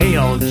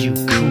all you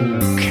cool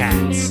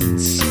cats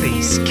and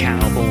space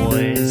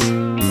cowboys.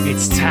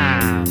 It's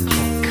time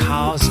for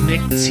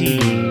Cosmic Tea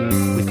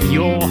with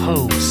your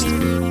host,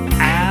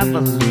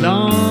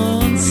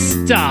 Avalon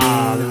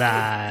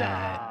Starlight.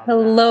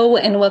 Hello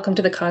and welcome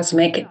to the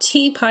Cosmic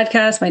Tea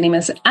Podcast. My name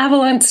is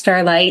Avalon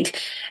Starlight,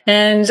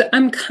 and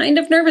I'm kind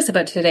of nervous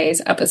about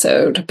today's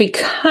episode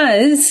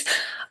because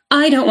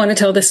I don't want to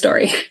tell this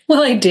story.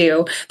 Well, I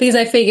do, because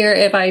I figure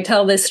if I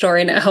tell this story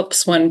and it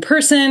helps one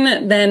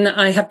person, then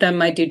I have done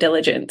my due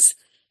diligence.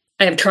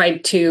 I have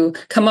tried to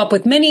come up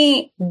with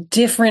many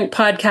different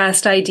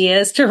podcast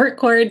ideas to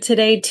record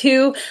today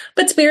too,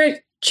 but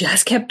Spirit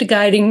just kept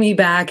guiding me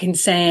back and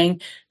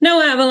saying,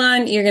 no,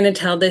 Avalon, you're going to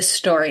tell this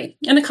story.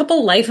 And a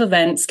couple life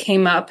events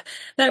came up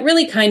that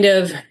really kind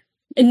of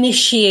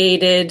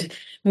initiated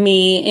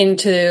me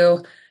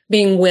into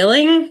being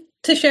willing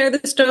to share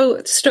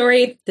the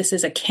story. This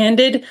is a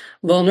candid,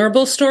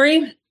 vulnerable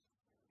story.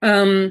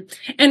 And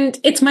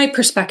it's my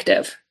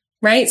perspective,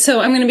 right? So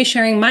I'm going to be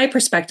sharing my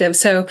perspective.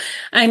 So,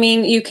 I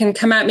mean, you can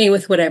come at me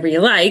with whatever you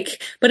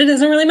like, but it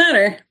doesn't really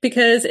matter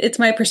because it's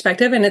my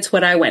perspective and it's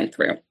what I went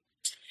through.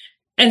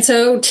 And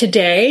so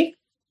today,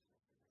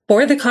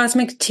 for the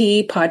Cosmic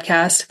Tea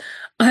Podcast,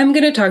 I'm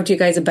going to talk to you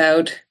guys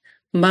about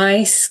my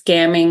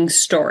scamming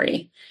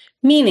story,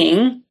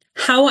 meaning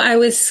how I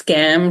was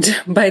scammed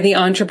by the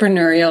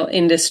entrepreneurial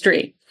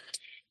industry.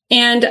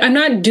 And I'm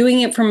not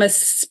doing it from a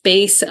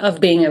space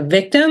of being a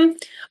victim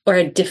or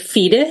a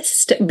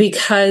defeatist,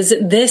 because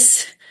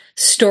this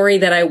story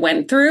that I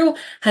went through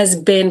has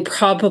been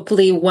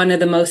probably one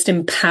of the most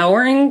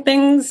empowering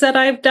things that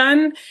I've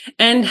done,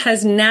 and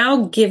has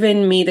now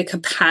given me the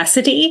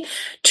capacity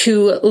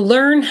to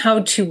learn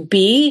how to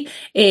be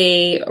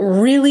a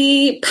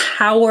really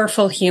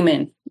powerful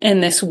human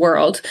in this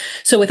world.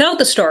 So without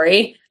the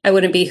story, I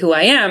wouldn't be who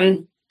I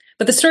am.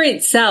 But the story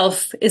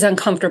itself is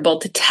uncomfortable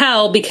to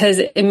tell because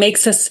it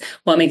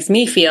makes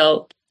me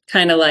feel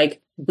kind of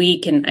like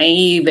weak and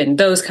naive and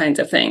those kinds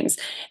of things.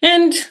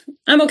 And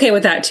I'm okay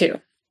with that too,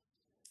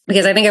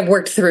 because I think I've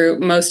worked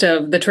through most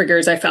of the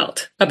triggers I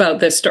felt about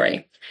this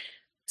story.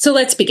 So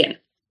let's begin.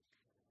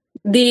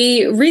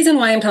 The reason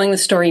why I'm telling the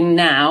story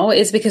now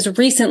is because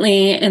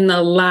recently in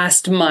the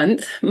last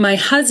month, my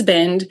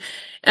husband,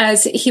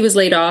 as he was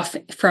laid off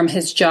from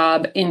his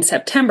job in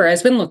September,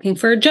 has been looking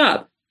for a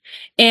job.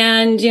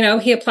 And,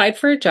 he applied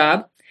for a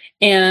job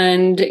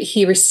and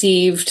he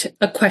received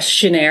a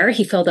questionnaire.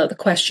 He filled out the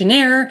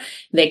questionnaire.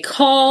 They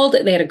called.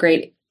 They had a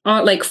great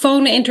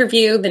phone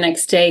interview. The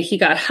next day he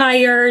got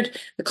hired.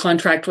 The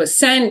contract was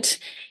sent.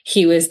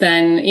 He was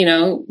then,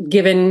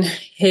 given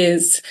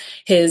his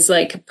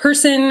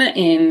person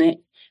in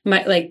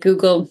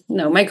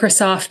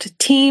Microsoft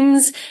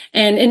Teams,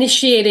 and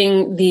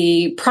initiating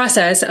the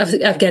process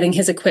of getting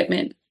his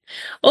equipment.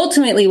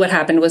 Ultimately, what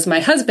happened was my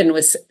husband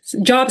was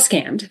job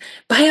scammed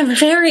by a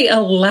very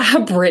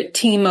elaborate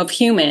team of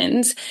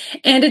humans,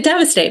 and it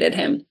devastated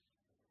him.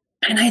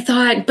 And I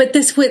thought, but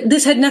this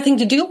had nothing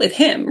to do with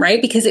him,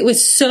 right? Because it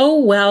was so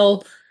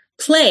well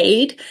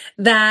played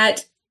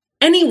that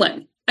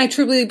anyone, I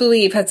truly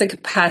believe, has the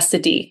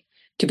capacity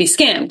to be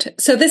scammed.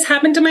 So this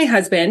happened to my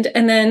husband.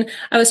 And then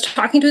I was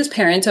talking to his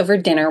parents over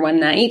dinner one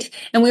night,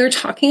 and we were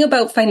talking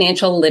about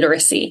financial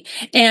literacy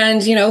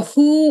and,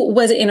 who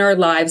was in our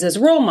lives as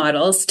role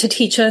models to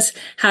teach us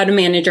how to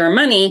manage our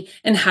money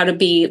and how to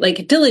be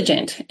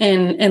diligent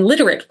and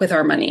literate with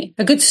our money,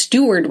 a good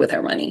steward with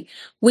our money,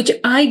 which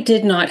I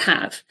did not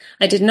have.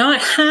 I did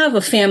not have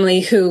a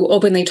family who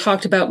openly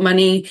talked about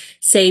money,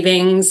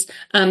 savings,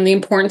 the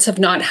importance of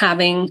not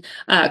having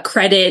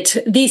credit,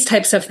 these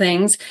types of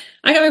things.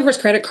 I got my first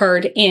credit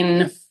card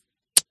in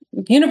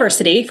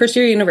university, first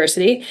year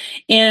university.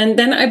 And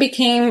then I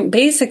became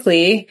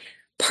basically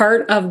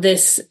part of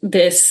this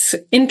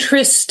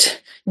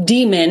interest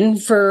demon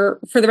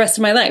for the rest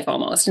of my life,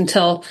 almost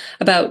until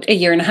about a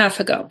year and a half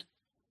ago.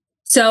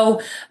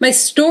 So my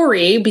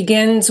story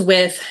begins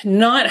with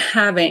not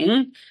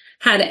having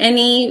had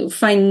any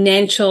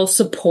financial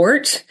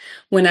support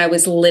when I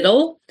was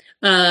little.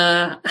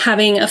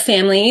 Having a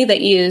family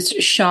that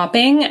used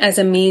shopping as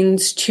a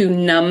means to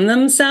numb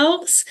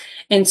themselves.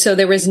 And so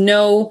there was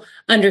no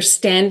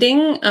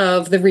understanding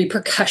of the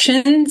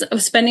repercussions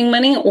of spending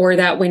money, or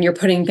that when you're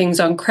putting things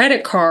on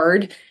credit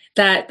card,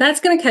 that's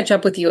going to catch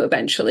up with you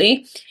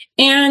eventually.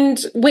 And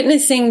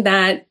witnessing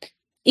that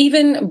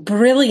even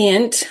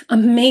brilliant,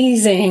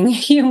 amazing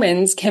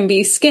humans can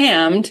be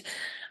scammed,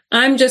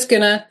 I'm just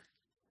going to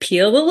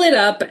peel the lid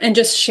up and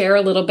just share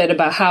a little bit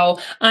about how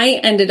I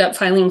ended up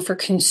filing for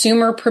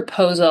consumer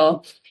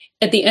proposal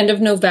at the end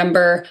of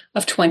November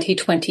of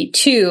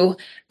 2022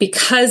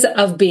 because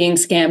of being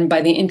scammed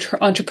by the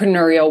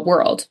entrepreneurial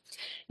world.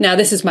 Now,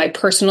 this is my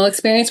personal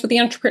experience with the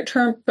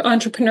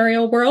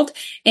entrepreneurial world,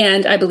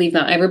 and I believe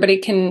not everybody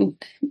can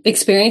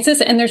experience this,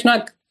 and there's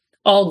not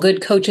all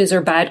good coaches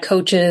or bad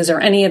coaches or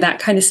any of that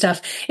kind of stuff.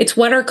 It's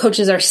what our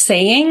coaches are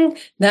saying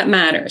that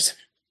matters.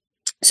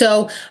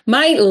 So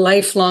my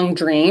lifelong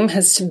dream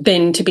has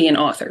been to be an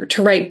author,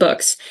 to write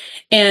books.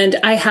 And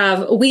I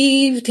have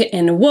weaved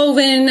and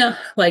woven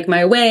like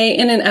my way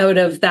in and out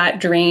of that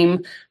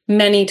dream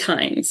many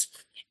times.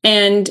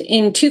 And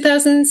in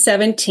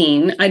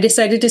 2017, I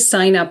decided to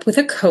sign up with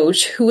a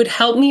coach who would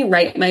help me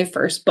write my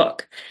first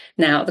book.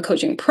 Now, the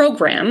coaching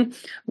program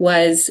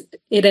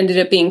it ended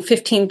up being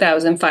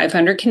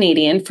 15,500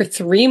 Canadian for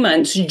 3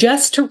 months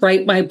just to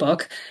write my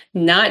book,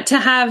 not to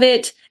have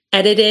it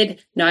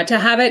edited, not to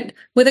have it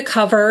with a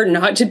cover,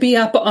 not to be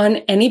up on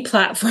any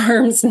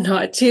platforms,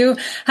 not to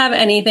have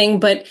anything.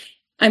 But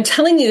I'm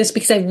telling you this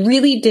because I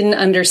really didn't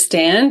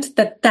understand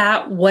that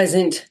that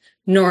wasn't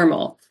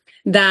normal,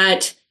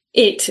 that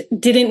it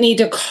didn't need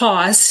to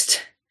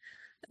cost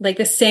like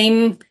the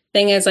same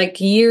thing as like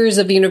years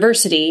of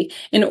university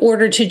in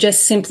order to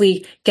just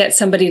simply get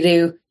somebody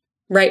to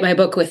write my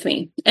book with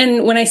me.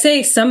 And when I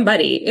say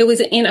somebody, it was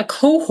in a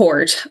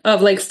cohort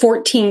of like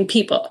 14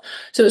 people.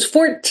 So it was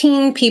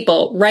 14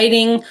 people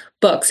writing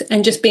books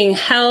and just being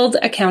held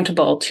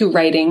accountable to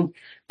writing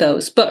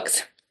those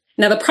books.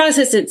 Now, the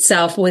process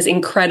itself was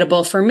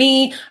incredible for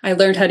me. I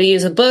learned how to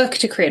use a book,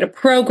 to create a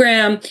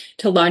program,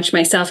 to launch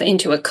myself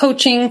into a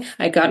coaching.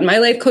 I got my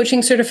life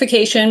coaching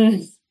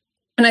certification.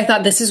 And I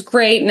thought, this is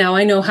great. Now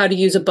I know how to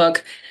use a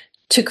book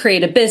to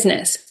create a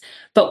business.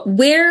 But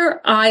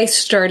where I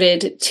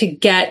started to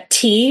get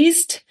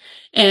teased,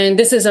 and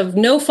this is of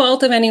no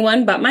fault of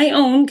anyone but my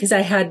own, because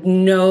I had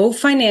no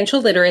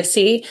financial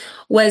literacy,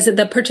 was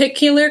the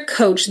particular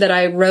coach that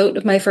I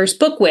wrote my first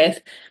book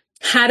with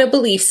had a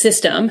belief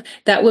system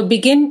that would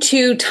begin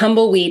to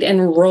tumbleweed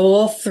and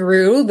roll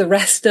through the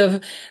rest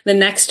of the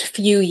next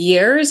few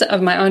years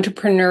of my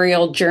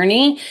entrepreneurial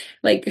journey,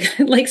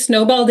 like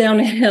snowball down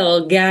a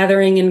hill,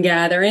 gathering and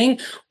gathering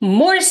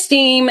more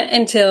steam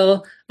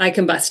until I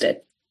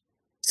combusted.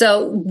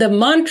 So the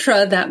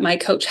mantra that my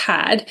coach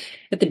had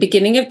at the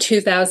beginning of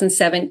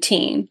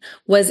 2017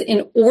 was,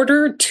 in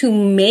order to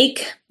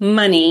make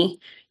money,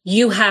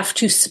 you have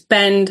to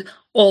spend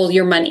all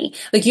your money.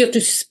 Like, you have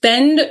to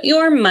spend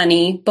your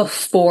money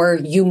before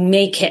you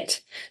make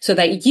it so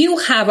that you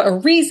have a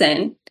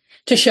reason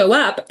to show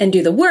up and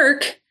do the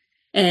work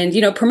and,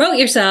 promote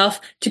yourself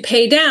to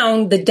pay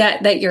down the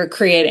debt that you're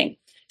creating.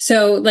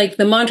 So like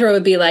the mantra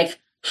would be like,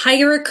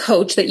 hire a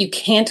coach that you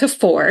can't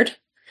afford.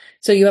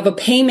 So you have a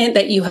payment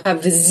that you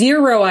have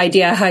zero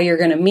idea how you're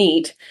going to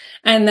meet,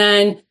 and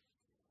then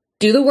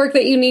do the work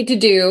that you need to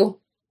do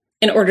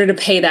in order to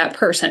pay that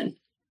person.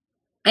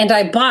 And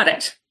I bought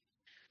it.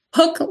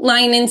 Hook,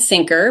 line, and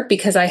sinker,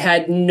 because I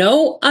had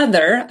no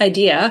other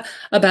idea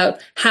about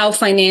how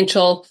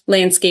financial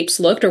landscapes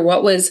looked or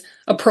what was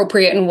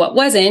appropriate and what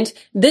wasn't.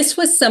 This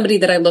was somebody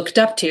that I looked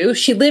up to.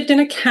 She lived in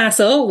a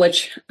castle,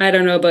 which I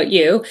don't know about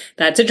you.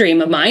 That's a dream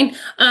of mine.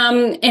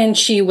 And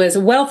she was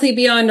wealthy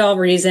beyond all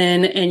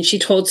reason. And she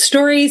told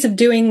stories of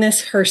doing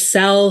this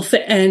herself.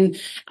 And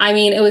I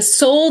mean, it was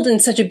sold in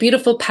such a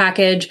beautiful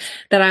package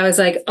that I was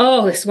like,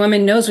 oh, this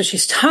woman knows what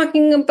she's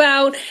talking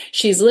about.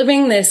 She's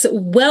living this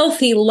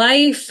wealthy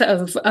life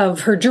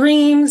of her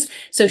dreams.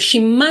 So she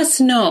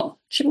must know.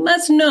 She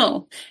must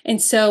know. And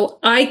so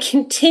I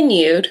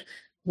continued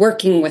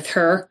working with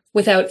her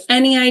without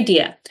any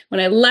idea.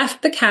 When I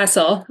left the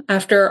castle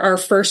after our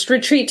first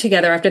retreat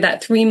together, after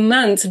that 3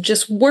 months of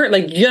just work,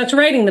 like just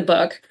writing the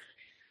book,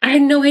 I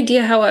had no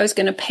idea how I was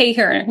going to pay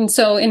her. And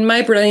so in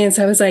my brilliance,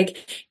 I was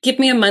like, give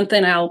me a month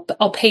and I'll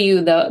pay you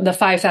the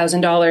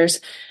 $5,000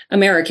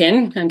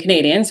 American. I'm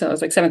Canadian, so it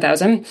was like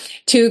 7,000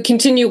 to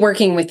continue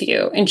working with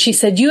you. And she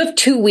said, you have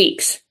 2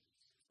 weeks.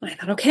 I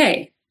thought,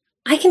 okay,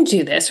 I can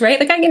do this, right?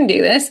 Like, I can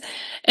do this.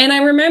 And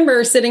I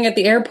remember sitting at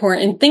the airport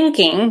and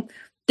thinking,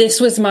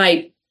 this was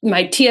my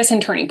TSN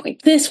turning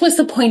point. This was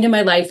the point in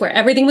my life where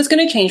everything was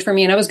going to change for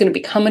me and I was going to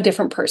become a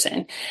different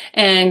person.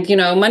 And,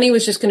 money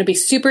was just going to be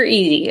super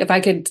easy. If I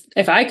could,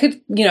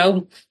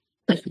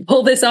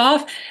 pull this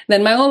off,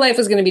 then my whole life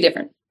was going to be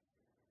different.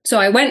 So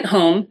I went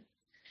home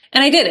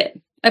and I did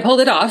it. I pulled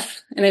it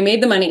off and I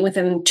made the money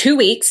within 2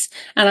 weeks.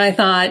 And I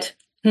thought,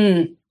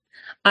 I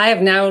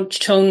have now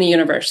shown the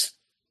universe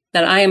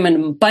that I am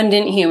an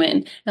abundant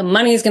human and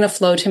money is going to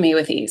flow to me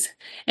with ease.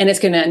 And it's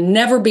going to I'm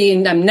never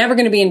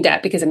going to be in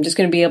debt, because I'm just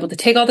going to be able to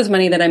take all this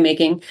money that I'm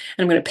making and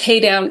I'm going to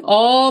pay down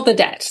all the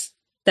debts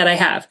that I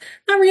have.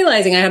 Not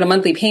realizing I had a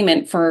monthly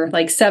payment for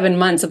like 7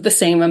 months of the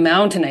same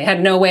amount, and I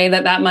had no way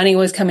that money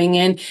was coming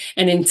in.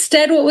 And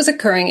instead, what was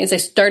occurring is I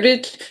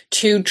started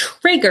to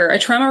trigger a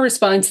trauma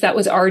response that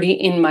was already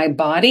in my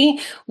body,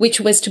 which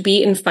was to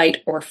be in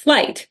fight or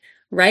flight.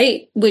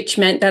 Right? Which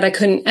meant that I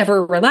couldn't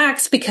ever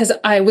relax because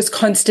I was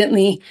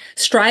constantly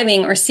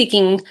striving or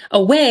seeking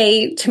a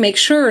way to make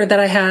sure that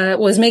I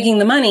was making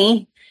the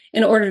money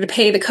in order to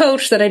pay the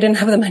coach that I didn't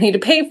have the money to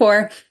pay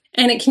for.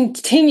 And it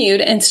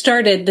continued and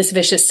started this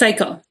vicious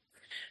cycle.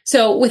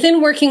 So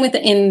within working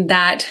within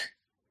that,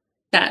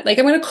 like,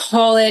 I'm going to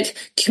call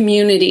it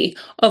community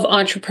of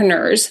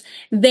entrepreneurs,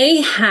 they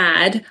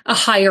had a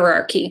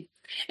hierarchy.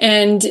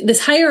 And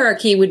this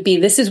hierarchy would be,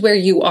 this is where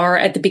you are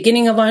at the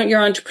beginning of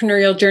your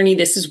entrepreneurial journey.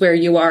 This is where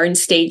you are in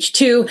stage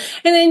 2.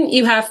 And then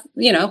you have,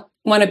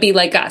 want to be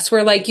like us.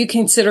 We're like, you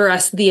consider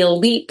us the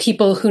elite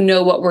people who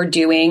know what we're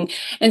doing.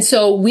 And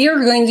so we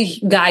are going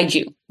to guide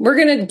you. We're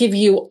going to give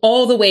you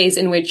all the ways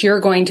in which you're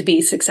going to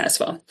be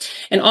successful.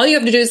 And all you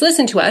have to do is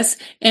listen to us.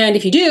 And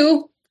if you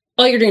do,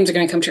 all your dreams are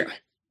going to come true.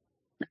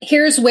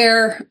 Here's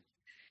where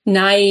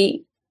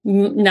naivety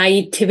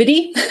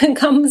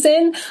comes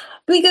in,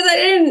 because I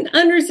didn't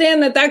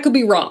understand that could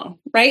be wrong,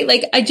 right?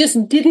 Like, I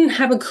just didn't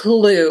have a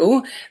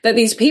clue that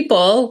these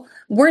people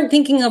weren't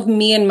thinking of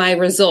me and my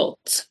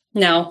results.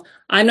 Now,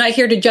 I'm not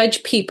here to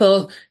judge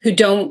people who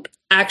don't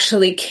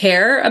actually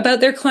care about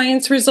their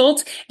clients'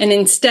 results and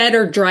instead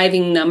are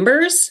driving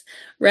numbers,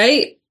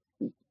 right?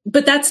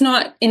 But that's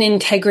not an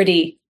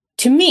integrity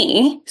to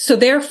me. So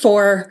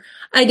therefore,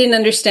 I didn't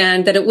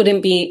understand that it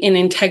wouldn't be an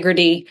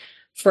integrity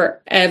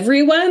for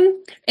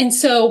everyone. And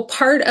so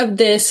part of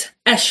this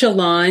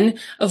echelon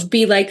of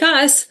be like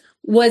us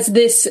was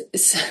this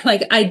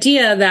like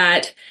idea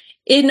that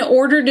in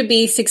order to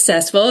be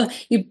successful,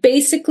 you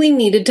basically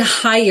needed to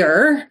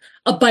hire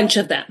a bunch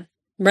of them,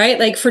 right?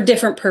 Like for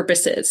different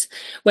purposes,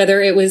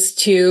 whether it was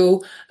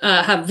to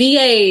have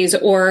VAs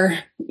or,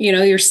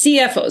 your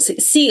CFOs,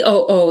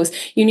 COOs,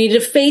 you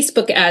needed a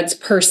Facebook ads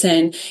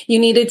person, you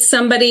needed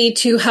somebody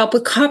to help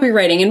with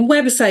copywriting and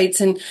websites,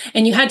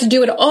 and you had to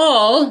do it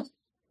all,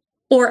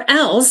 or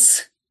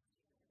else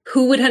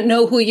who would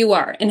know who you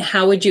are and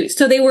how would you?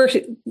 So they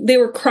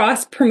were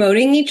cross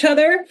promoting each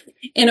other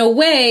in a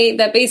way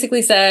that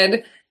basically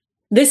said,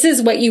 this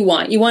is what you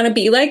want. You want to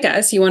be like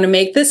us. You want to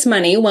make this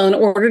money. Well, in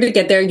order to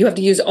get there, you have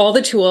to use all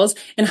the tools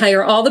and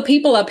hire all the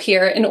people up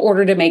here in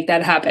order to make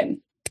that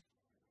happen,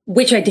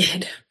 which I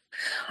did.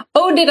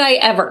 Oh, did I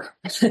ever?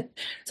 So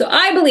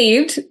I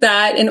believed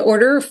that in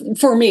order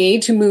for me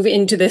to move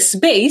into this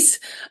space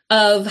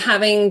of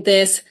having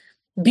this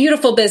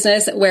beautiful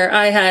business where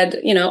I had,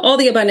 all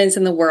the abundance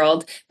in the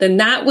world, then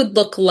that would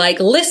look like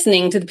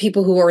listening to the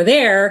people who were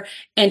there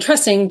and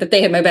trusting that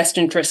they had my best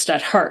interest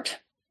at heart.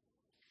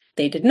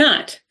 They did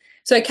not.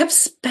 So I kept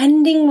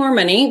spending more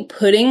money,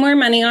 putting more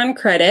money on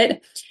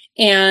credit,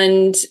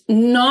 and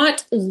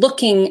not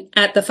looking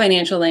at the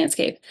financial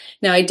landscape.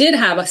 Now, I did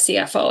have a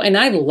CFO, and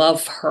I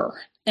love her.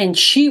 And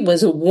she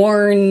was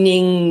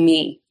warning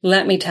me,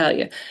 let me tell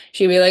you.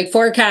 She'd be like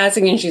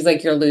forecasting, and she's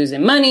like, you're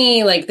losing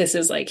money. Like, this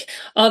is like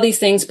all these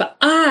things. But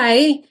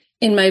I,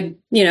 in my,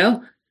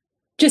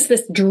 just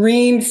this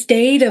dream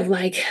state of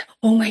like,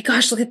 oh my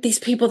gosh, look at these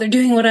people. They're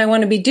doing what I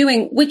want to be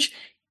doing, which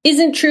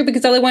isn't true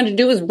because all I wanted to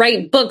do was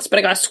write books. But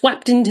I got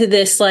swept into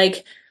this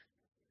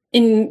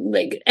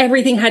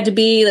everything had to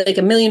be like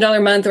 $1 million a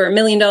month or $1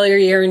 million a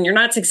year. And you're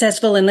not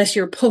successful unless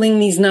you're pulling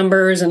these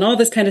numbers and all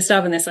this kind of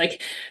stuff. And this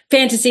like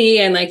fantasy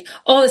and like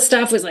all this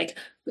stuff was like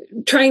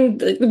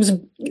it was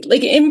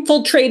like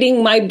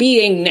infiltrating my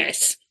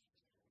beingness.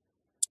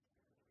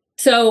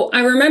 So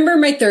I remember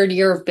my third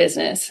year of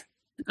business.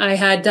 I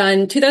had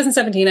done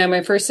 2017, I had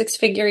my first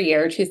 6-figure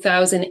year.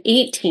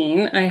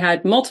 2018, I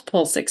had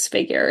multiple 6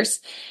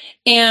 figures.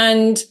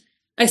 And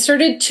I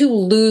started to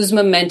lose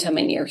momentum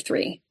in year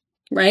 3.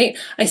 Right?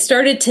 I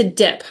started to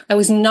dip. I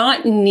was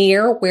not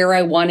near where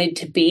I wanted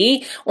to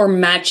be or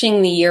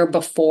matching the year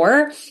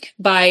before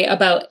by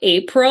about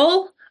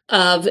April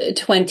of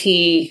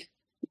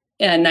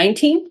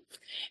 2019.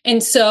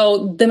 And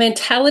so the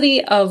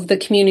mentality of the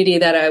community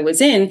that I was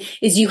in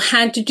is you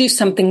had to do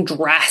something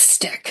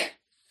drastic.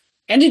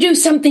 And to do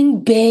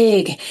something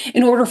big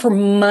in order for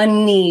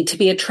money to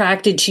be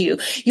attracted to you.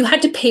 You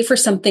had to pay for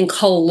something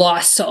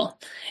colossal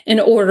in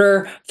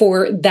order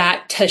for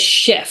that to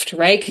shift,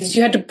 right? Because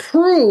you had to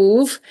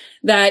prove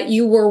that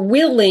you were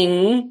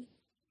willing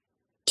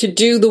to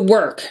do the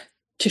work,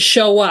 to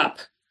show up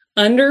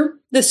under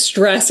the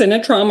stress and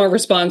a trauma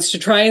response to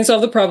try and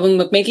solve the problem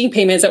of making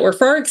payments that were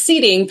far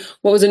exceeding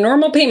what was a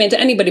normal payment to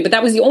anybody. But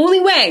that was the only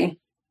way.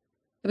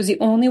 It was the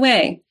only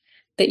way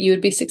that you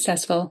would be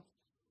successful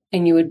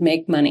and you would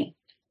make money.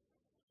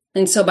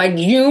 And so by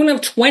June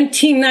of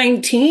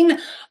 2019,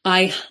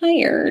 I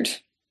hired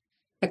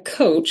a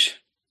coach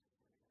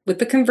with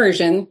the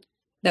conversion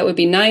that would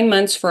be 9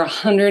 months for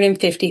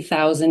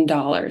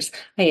 $150,000.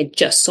 I had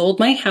just sold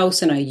my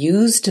house and I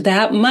used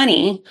that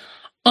money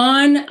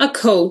on a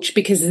coach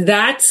because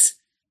that's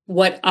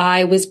what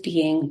I was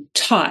being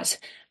taught.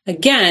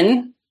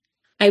 Again,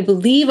 I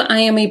believe I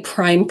am a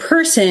prime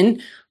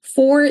person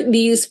for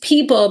these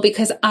people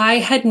because I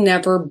had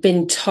never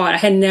been taught. I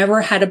had never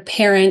had a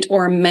parent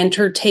or a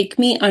mentor take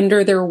me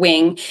under their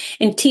wing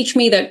and teach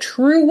me that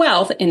true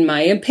wealth, in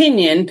my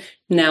opinion,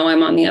 now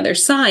I'm on the other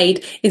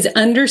side, is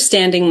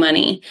understanding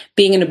money,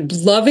 being in a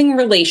loving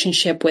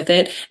relationship with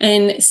it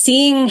and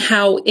seeing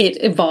how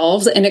it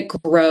evolves and it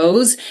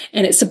grows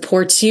and it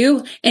supports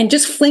you, and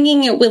just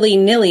flinging it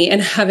willy-nilly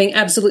and having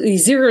absolutely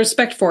zero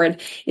respect for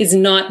it is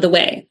not the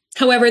way.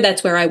 However,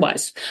 that's where I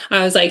was.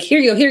 I was like, here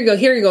you go, here you go,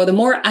 here you go. The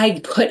more I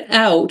put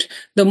out,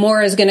 the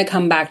more is going to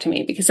come back to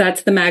me because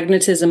that's the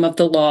magnetism of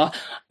the law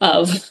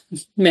of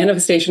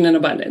manifestation and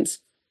abundance.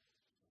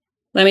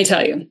 Let me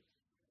tell you,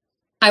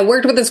 I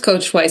worked with this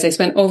coach twice. I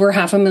spent over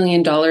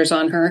 $500,000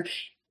 on her.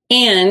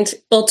 And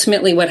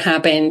ultimately what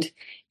happened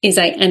is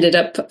I ended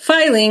up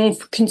filing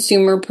for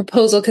consumer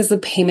proposal because the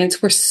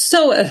payments were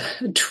so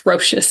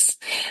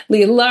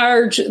atrociously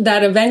large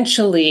that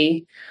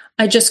eventually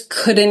I just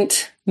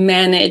couldn't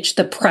manage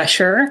the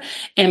pressure,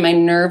 and my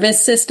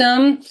nervous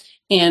system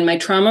and my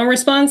trauma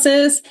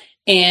responses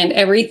and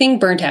everything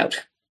burnt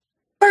out.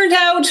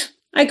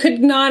 I could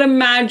not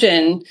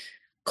imagine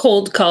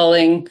cold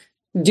calling,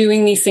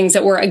 doing these things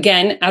that were,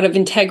 again, out of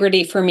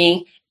integrity for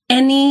me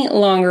any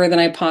longer than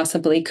I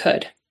possibly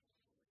could.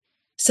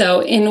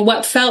 So in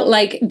what felt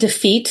like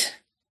defeat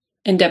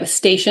and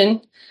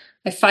devastation,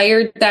 I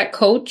fired that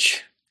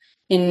coach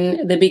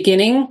in the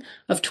beginning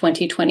of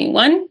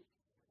 2021.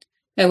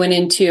 I went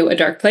into a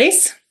dark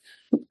place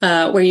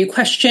where you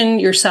question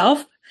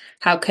yourself.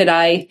 How could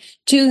I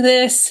do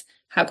this?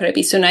 How could I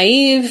be so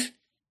naive?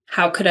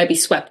 How could I be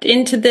swept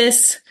into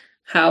this?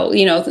 How,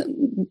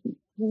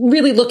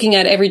 really looking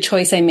at every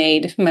choice I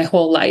made my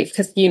whole life,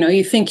 because,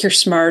 you think you're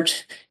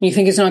smart and you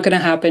think it's not going to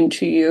happen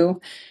to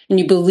you, and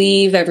you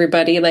believe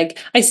everybody. Like,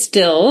 I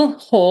still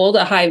hold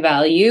a high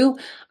value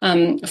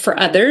for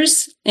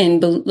others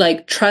and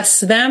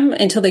trust them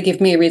until they give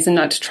me a reason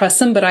not to trust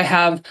them. But I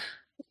have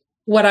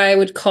what I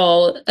would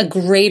call a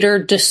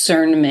greater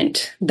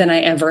discernment than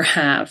I ever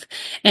have.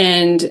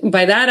 And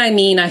by that, I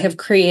mean, I have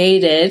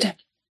created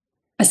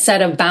a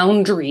set of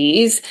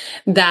boundaries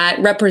that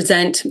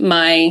represent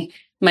my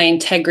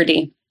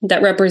integrity,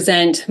 that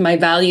represent my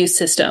value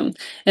system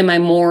and my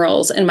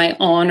morals and my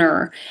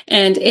honor.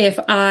 And if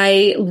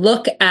I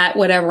look at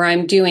whatever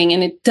I'm doing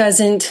and it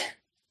doesn't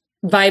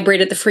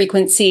vibrate at the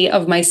frequency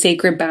of my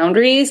sacred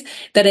boundaries,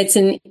 that it's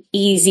an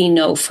easy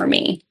no for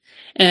me.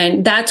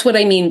 And that's what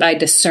I mean by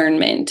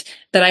discernment,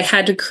 that I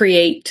had to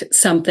create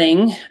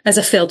something as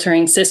a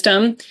filtering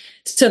system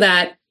so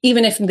that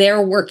even if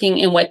they're working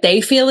in what they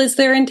feel is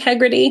their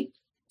integrity,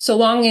 so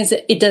long as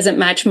it doesn't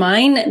match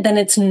mine, then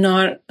it's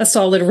not a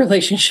solid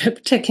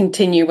relationship to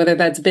continue, whether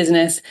that's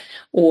business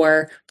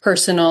or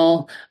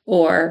personal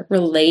or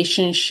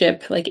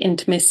relationship, like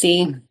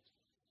intimacy.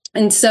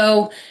 And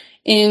so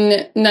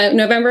in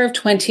November of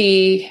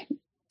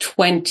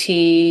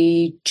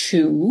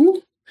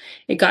 2022,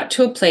 it got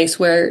to a place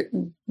where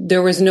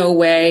there was no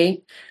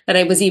way that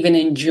I was even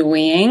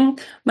enjoying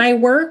my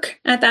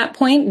work at that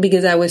point,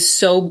 because I was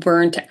so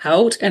burnt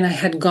out and I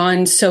had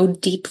gone so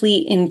deeply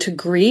into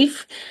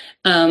grief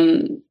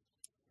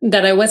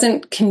that I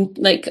wasn't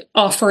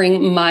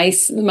offering my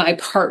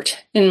part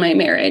in my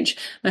marriage.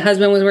 My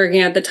husband was working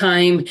at the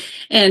time,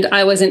 and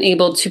I wasn't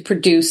able to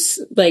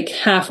produce like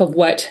half of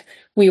what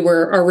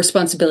our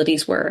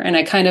responsibilities were. And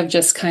I kind of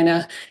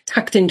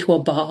tucked into a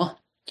ball.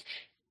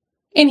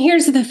 And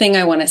here's the thing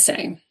I want to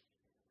say.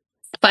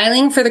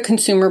 Filing for the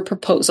consumer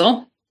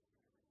proposal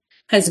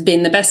has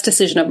been the best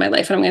decision of my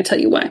life, and I'm going to tell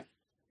you why.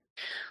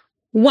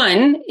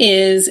 One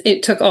is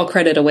it took all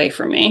credit away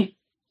from me.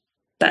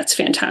 That's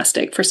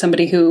fantastic for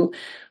somebody who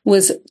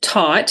was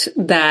taught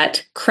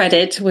that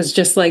credit was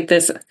just like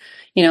this,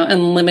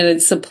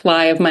 unlimited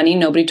supply of money.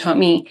 Nobody taught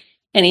me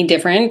any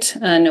different.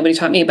 Nobody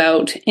taught me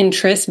about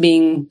interest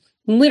being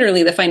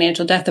literally the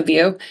financial death of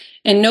you.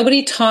 And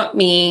nobody taught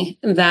me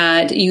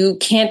that you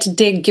can't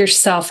dig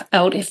yourself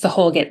out if the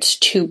hole gets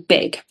too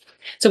big.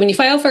 So when you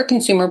file for a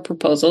consumer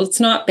proposal, it's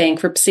not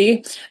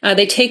bankruptcy.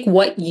 They take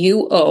what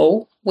you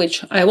owe,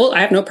 which I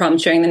have no problem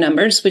sharing the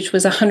numbers, which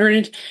was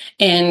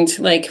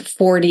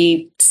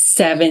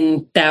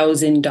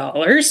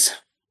 $147,000.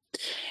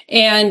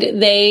 And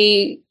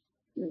they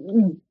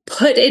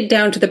put it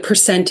down to the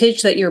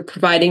percentage that you're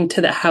providing to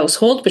the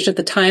household, which at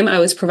the time I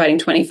was providing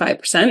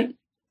 25%.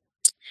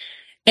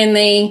 And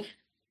they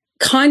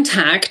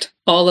contact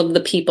all of the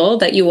people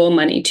that you owe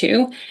money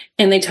to,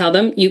 and they tell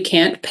them you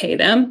can't pay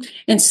them.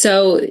 And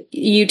so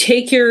you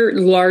take your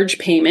large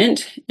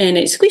payment and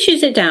it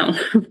squishes it down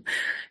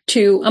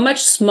to a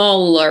much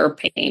smaller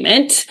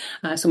payment.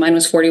 So mine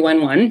was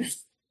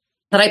 $41,100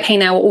 that I pay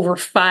now over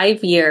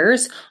 5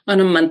 years on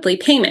a monthly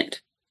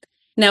payment.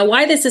 Now,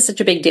 why this is such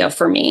a big deal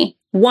for me?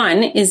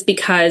 One is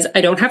because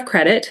I don't have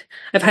credit.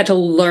 I've had to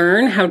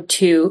learn how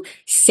to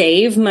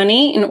save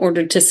money in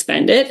order to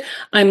spend it.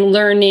 I'm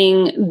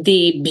learning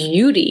the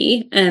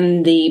beauty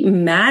and the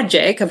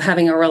magic of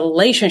having a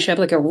relationship,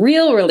 like a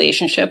real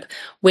relationship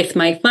with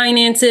my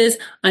finances,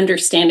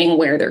 understanding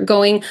where they're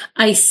going.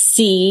 I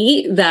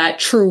see that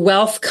true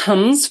wealth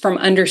comes from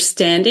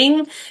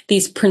understanding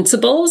these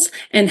principles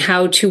and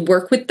how to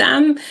work with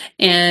them.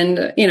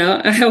 And,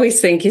 I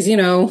always think is,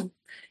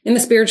 in the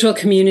spiritual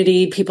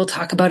community, people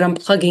talk about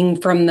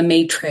unplugging from the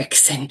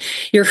matrix and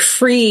you're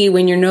free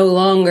when you're no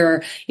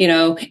longer,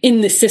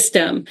 in the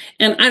system.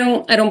 And I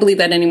don't believe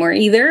that anymore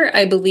either.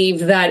 I believe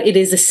that it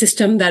is a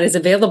system that is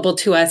available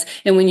to us.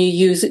 And when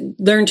you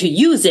learn to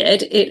use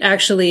it,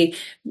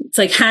 it's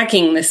like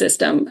hacking the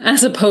system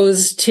as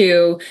opposed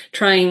to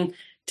trying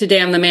to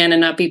damn the man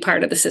and not be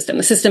part of the system.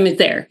 The system is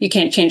there. You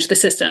can't change the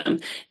system,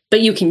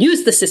 but you can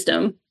use the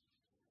system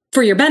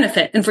for your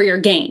benefit and for your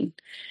gain.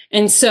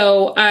 And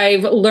so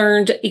I've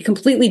learned a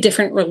completely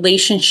different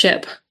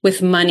relationship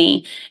with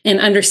money and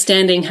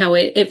understanding how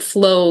it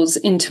flows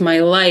into my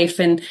life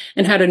and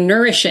how to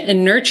nourish it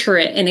and nurture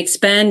it and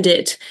expand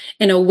it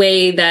in a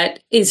way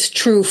that is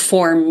true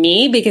for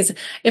me. Because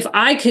if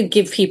I could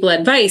give people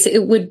advice,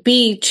 it would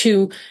be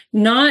to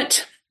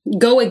not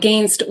go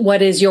against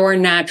what is your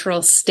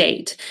natural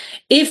state.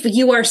 If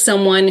you are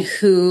someone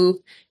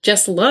who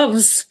just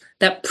loves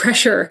that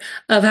pressure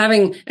of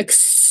having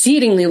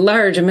exceedingly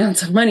large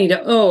amounts of money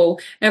to owe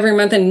every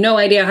month and no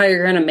idea how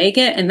you're going to make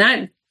it, and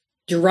that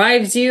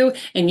drives you,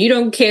 and you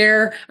don't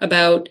care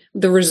about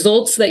the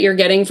results that you're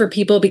getting for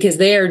people because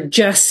they are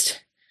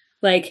just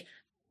like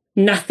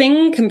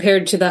nothing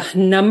compared to the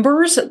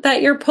numbers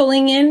that you're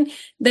pulling in,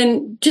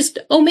 then just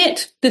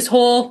omit this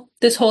whole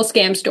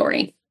scam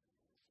story.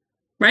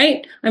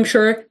 Right? I'm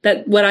sure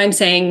that what I'm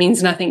saying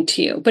means nothing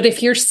to you. But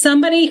if you're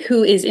somebody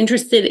who is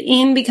interested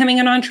in becoming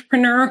an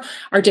entrepreneur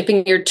or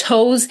dipping your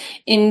toes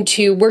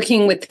into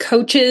working with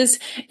coaches,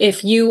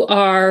 if you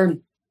are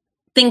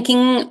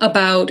thinking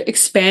about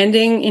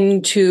expanding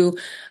into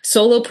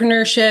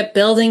solopreneurship,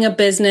 building a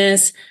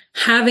business,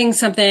 having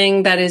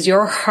something that is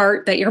your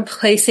heart that you're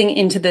placing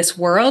into this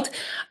world,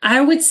 I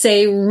would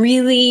say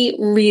really,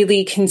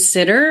 really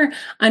consider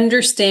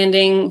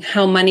understanding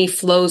how money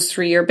flows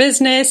through your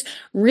business,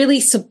 really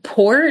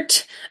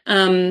support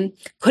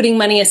putting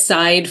money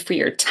aside for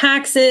your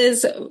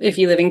taxes, if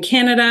you live in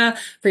Canada,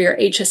 for your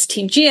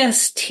HST,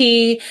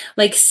 GST,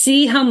 like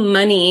see how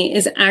money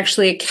is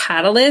actually a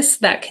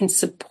catalyst that can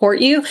support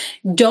you.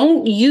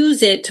 Don't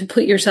use it to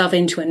put yourself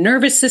into a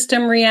nervous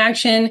system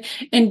reaction,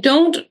 and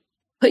don't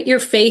put your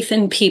faith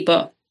in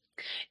people.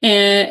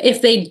 And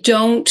if they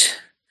don't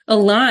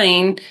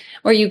align,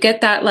 or you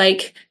get that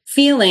like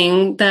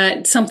feeling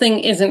that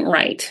something isn't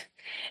right.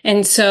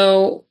 And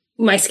so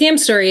my scam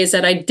story is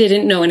that I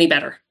didn't know any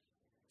better.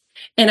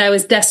 And I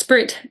was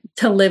desperate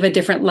to live a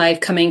different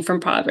life coming from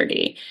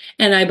poverty.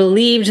 And I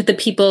believed the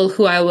people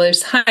who I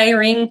was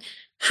hiring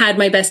had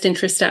my best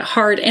interest at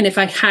heart. And if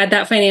I had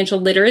that financial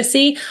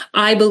literacy,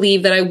 I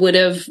believe that I would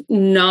have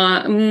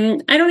not,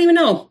 I don't even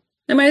know.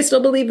 I might have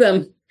still believed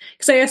them.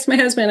 Because I asked my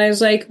husband, I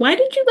was like, why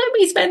did you let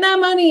me spend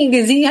that money?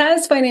 Because he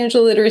has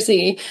financial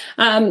literacy.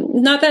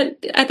 Not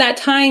that at that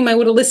time I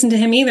would have listened to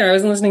him either. I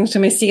wasn't listening to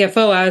my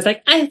CFO. I was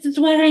like, this is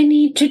what I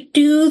need to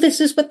do. This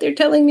is what they're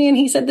telling me. And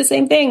he said the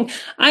same thing.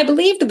 I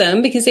believed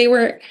them because they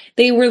were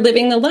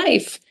living the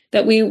life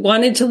that we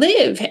wanted to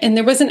live. And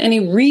there wasn't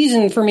any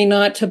reason for me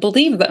not to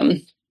believe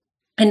them.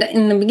 And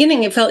in the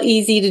beginning, it felt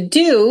easy to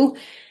do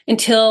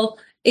until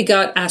it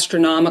got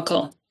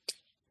astronomical.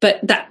 But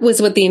that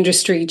was what the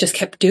industry just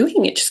kept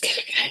doing. It just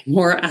kept getting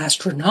more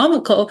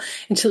astronomical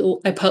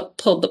until I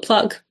pulled the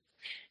plug.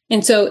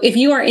 And so if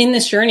you are in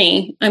this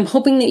journey, I'm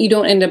hoping that you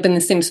don't end up in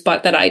the same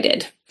spot that I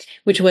did,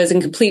 which was in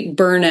complete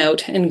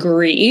burnout and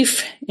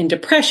grief and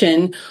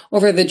depression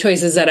over the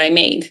choices that I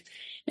made.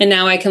 And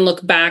now I can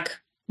look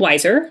back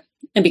wiser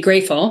and be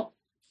grateful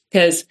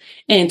because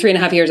in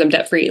 3.5 years, I'm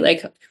debt free.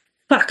 Like,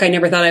 fuck, I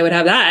never thought I would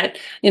have that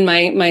in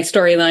my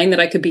storyline,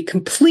 that I could be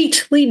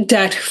completely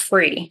debt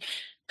free.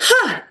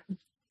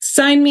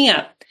 Sign me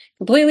up.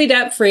 Completely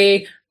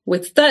debt-free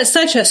with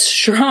such a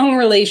strong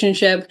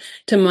relationship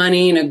to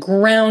money and a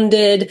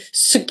grounded,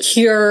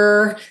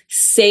 secure,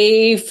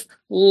 safe,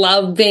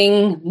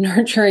 loving,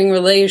 nurturing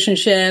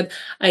relationship.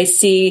 I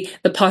see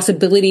the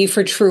possibility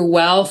for true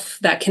wealth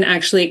that can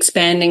actually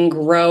expand and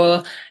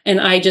grow.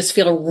 And I just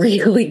feel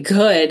really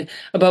good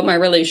about my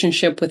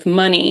relationship with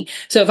money.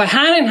 So if I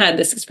hadn't had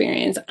this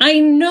experience, I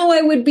know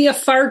I would be a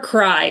far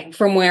cry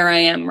from where I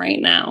am right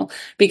now,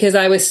 because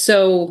I was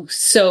so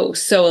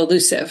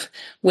elusive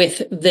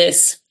with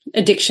this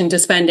addiction to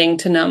spending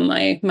to numb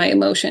my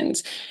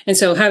emotions. And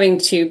so having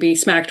to be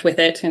smacked with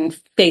it and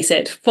face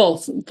it full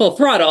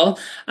throttle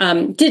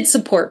did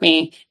support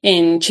me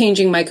in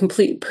changing my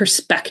complete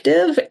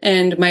perspective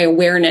and my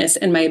awareness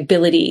and my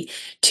ability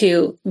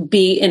to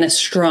be in a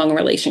strong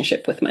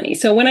relationship with money.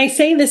 So when I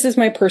say this is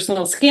my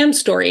personal scam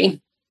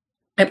story,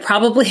 I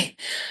probably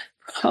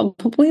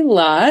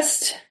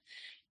lost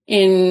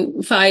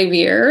in 5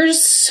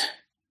 years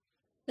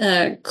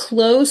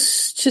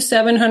close to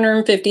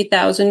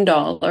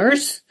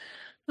 $750,000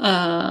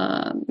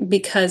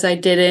 because I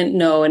didn't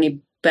know any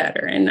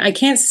better. And I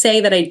can't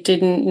say that I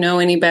didn't know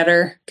any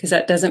better because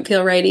that doesn't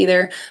feel right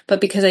either, but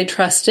because I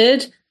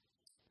trusted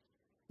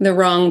the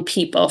wrong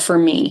people for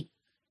me.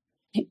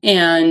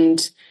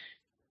 And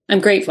I'm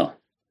grateful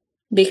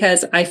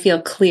because I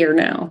feel clear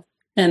now,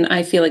 and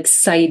I feel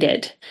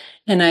excited,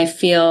 and I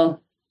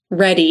feel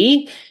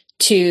ready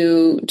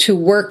to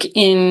work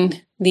in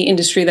the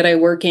industry that I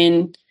work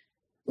in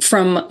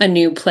from a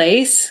new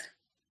place.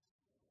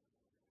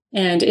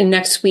 And in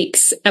next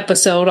week's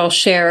episode, I'll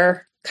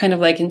share kind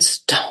of like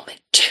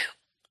installment 2.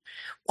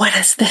 What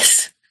has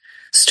this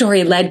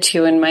story led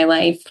to in my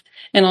life?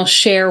 And I'll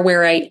share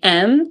where I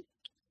am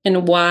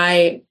and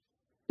why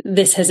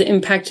this has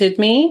impacted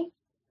me.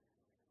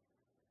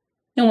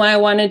 And why I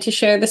wanted to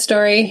share the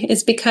story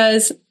is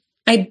because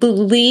I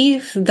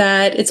believe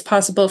that it's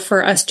possible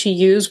for us to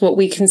use what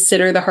we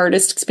consider the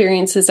hardest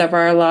experiences of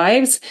our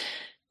lives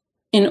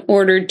in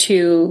order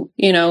to,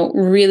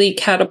 really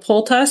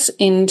catapult us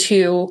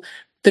into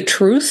the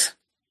truth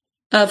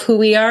of who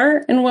we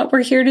are and what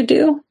we're here to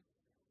do.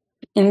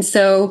 And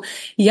so,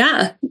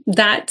 yeah,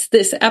 that's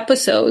this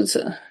episode's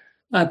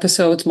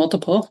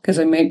multiple, because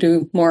I might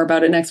do more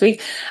about it next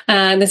week.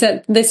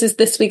 This is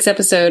this week's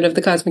episode of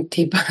the Cosmic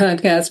Tea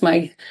Podcast,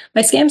 my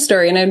scam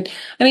story. And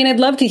I'd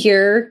love to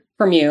hear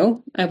from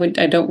you. I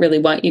don't really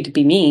want you to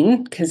be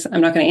mean, because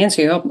I'm not going to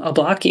answer you. I'll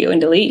block you and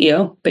delete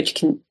you, but you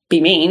can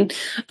be mean,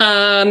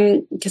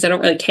 because I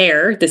don't really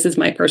care. This is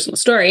my personal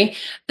story.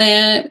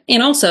 And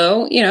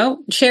also,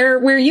 share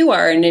where you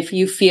are. And if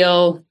you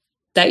feel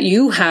that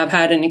you have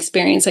had an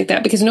experience like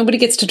that, because nobody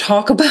gets to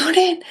talk about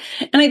it.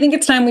 And I think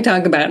it's time we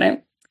talk about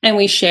it and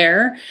we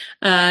share,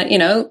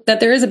 that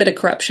there is a bit of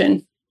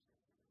corruption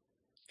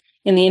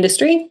in the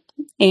industry,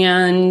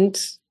 and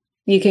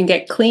you can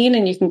get clean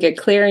and you can get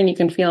clear and you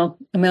can feel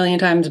a million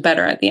times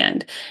better at the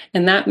end.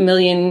 And that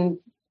million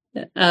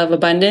of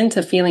abundance,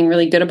 of feeling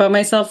really good about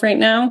myself right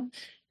now,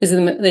 is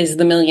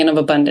the million of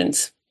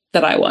abundance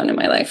that I want in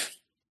my life.